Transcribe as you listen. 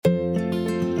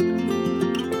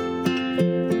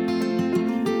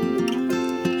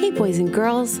boys and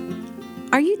girls.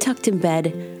 Are you tucked in bed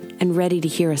and ready to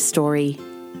hear a story?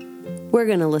 We're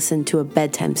going to listen to a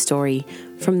bedtime story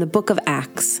from the book of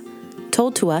Acts,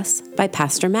 told to us by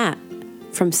Pastor Matt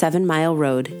from 7 Mile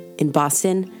Road in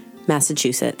Boston,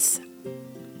 Massachusetts.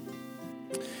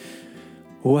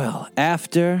 Well,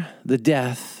 after the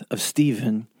death of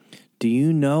Stephen, do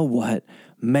you know what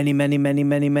many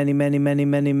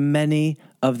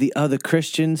of the other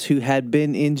Christians who had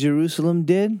been in Jerusalem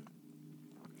did?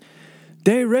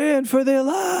 They ran for their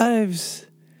lives.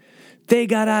 They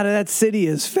got out of that city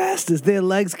as fast as their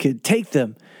legs could take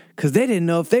them because they didn't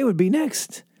know if they would be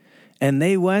next. And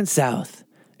they went south,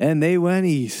 and they went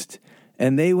east,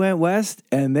 and they went west,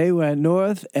 and they went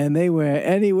north, and they went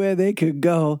anywhere they could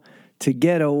go to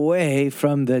get away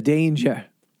from the danger.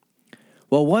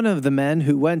 Well, one of the men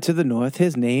who went to the north,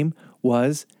 his name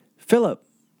was Philip.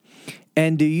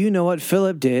 And do you know what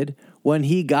Philip did when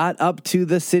he got up to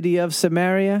the city of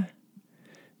Samaria?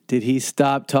 Did he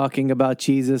stop talking about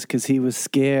Jesus because he was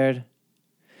scared?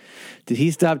 Did he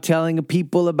stop telling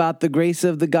people about the grace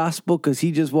of the gospel because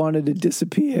he just wanted to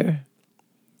disappear?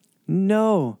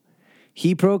 No.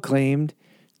 He proclaimed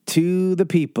to the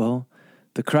people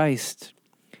the Christ.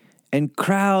 And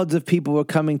crowds of people were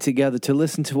coming together to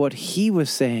listen to what he was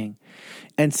saying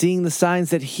and seeing the signs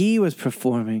that he was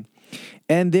performing.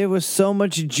 And there was so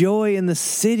much joy in the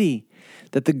city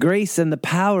that the grace and the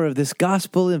power of this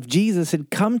gospel of Jesus had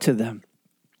come to them.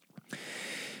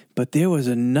 But there was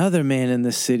another man in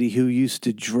the city who used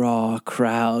to draw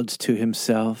crowds to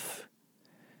himself.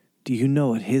 Do you know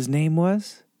what his name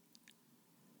was?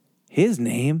 His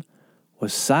name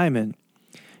was Simon,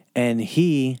 and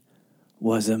he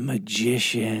was a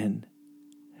magician.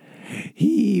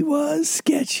 He was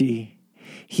sketchy.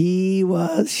 He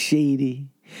was shady.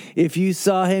 If you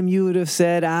saw him, you would have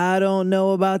said, I don't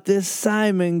know about this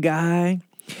Simon guy.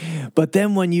 But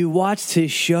then when you watched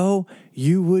his show,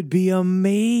 you would be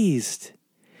amazed.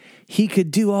 He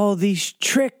could do all these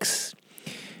tricks,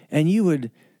 and you would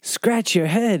scratch your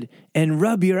head and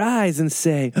rub your eyes and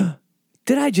say,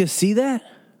 did I just see that?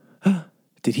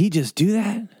 Did he just do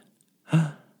that?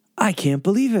 I can't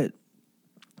believe it.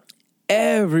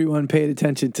 Everyone paid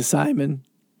attention to Simon,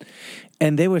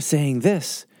 and they were saying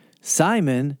this: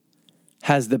 Simon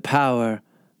has the power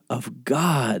of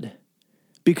God,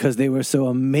 because they were so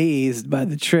amazed by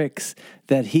the tricks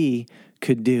that he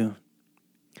could do.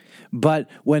 But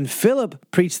when Philip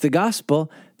preached the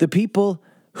gospel, the people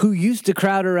who used to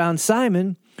crowd around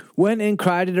Simon went and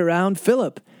crowded around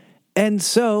Philip. And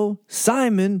so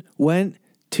Simon went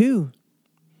too.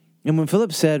 And when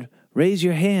Philip said, raise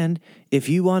your hand if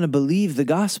you want to believe the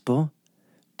gospel,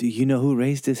 do you know who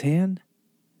raised his hand?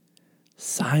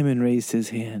 Simon raised his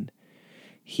hand.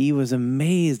 He was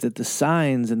amazed at the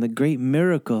signs and the great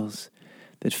miracles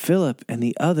that Philip and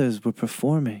the others were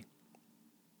performing.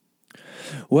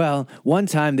 Well, one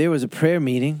time there was a prayer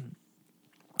meeting,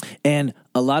 and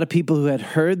a lot of people who had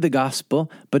heard the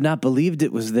gospel but not believed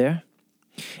it was there.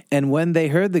 And when they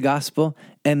heard the gospel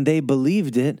and they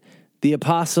believed it, the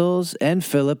apostles and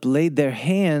Philip laid their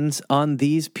hands on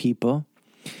these people,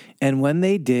 and when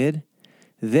they did,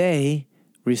 they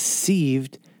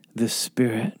received the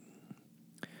Spirit.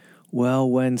 Well,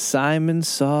 when Simon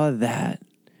saw that,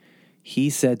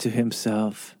 he said to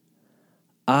himself,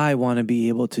 I want to be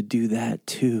able to do that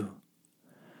too.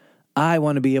 I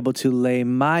want to be able to lay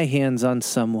my hands on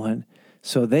someone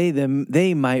so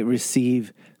they might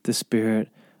receive the Spirit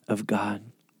of God.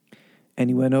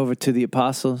 And he went over to the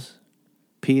apostles,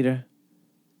 Peter,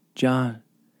 John.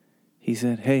 He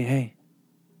said, hey,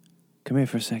 come here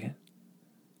for a second.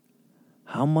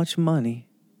 How much money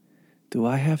do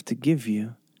I have to give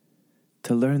you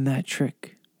to learn that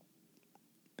trick?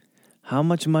 How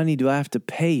much money do I have to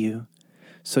pay you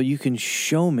so you can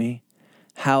show me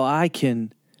how I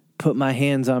can put my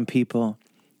hands on people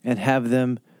and have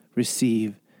them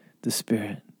receive the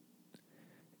Spirit?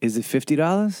 Is it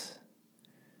 $50?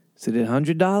 Is it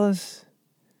 $100?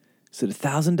 Is it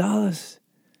 $1,000?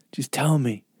 Just tell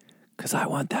me, because I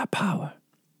want that power.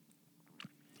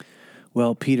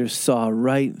 Well, Peter saw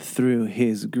right through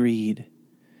his greed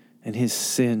and his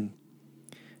sin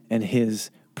and his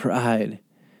pride.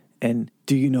 And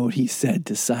do you know what he said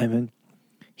to Simon?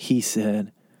 He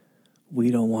said, we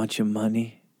don't want your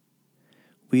money.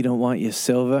 We don't want your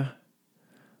silver.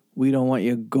 We don't want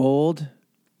your gold.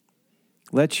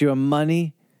 Let your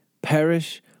money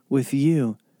perish with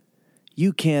you.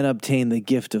 You can't obtain the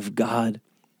gift of God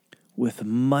with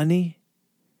money.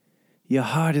 Your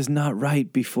heart is not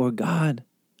right before God.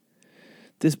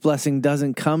 This blessing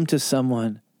doesn't come to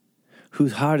someone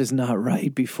whose heart is not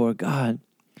right before God.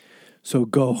 So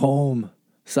go home,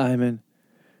 Simon.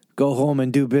 Go home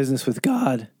and do business with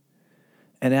God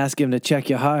and ask him to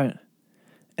check your heart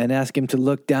and ask him to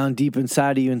look down deep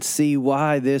inside of you and see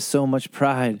why there's so much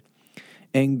pride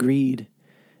and greed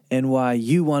and why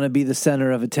you want to be the center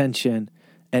of attention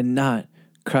and not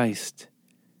Christ.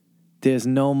 There's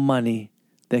no money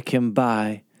that can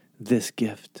buy this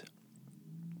gift.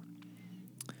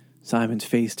 Simon's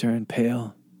face turned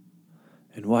pale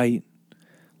and white,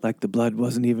 like the blood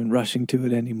wasn't even rushing to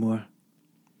it anymore.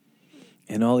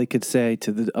 And all he could say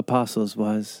to the apostles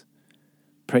was,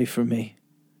 pray for me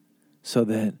so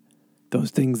that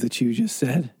those things that you just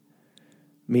said,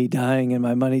 me dying and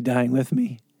my money dying with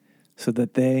me, so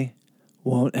that they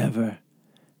won't ever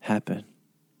happen.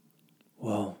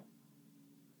 Whoa.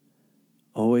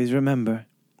 Always remember,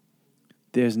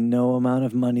 there's no amount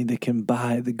of money that can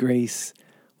buy the grace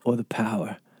or the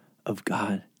power of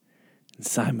God. And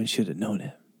Simon should have known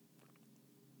it.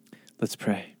 Let's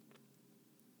pray.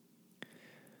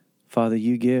 Father,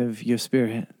 you give your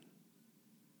Spirit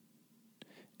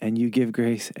and you give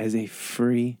grace as a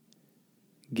free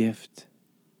gift.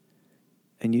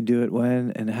 And you do it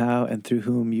when and how and through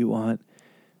whom you want.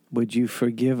 Would you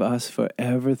forgive us for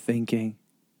ever thinking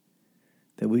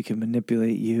that we can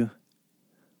manipulate you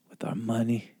with our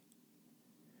money?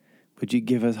 Would you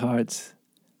give us hearts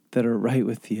that are right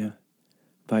with you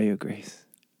by your grace?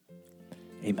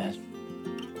 Amen.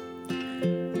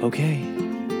 Okay,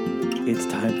 it's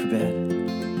time for bed.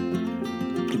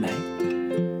 Good night.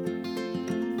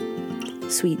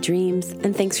 Sweet dreams,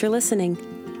 and thanks for listening.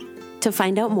 To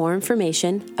find out more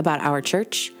information about our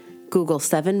church, Google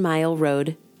 7 Mile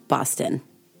Road, Boston.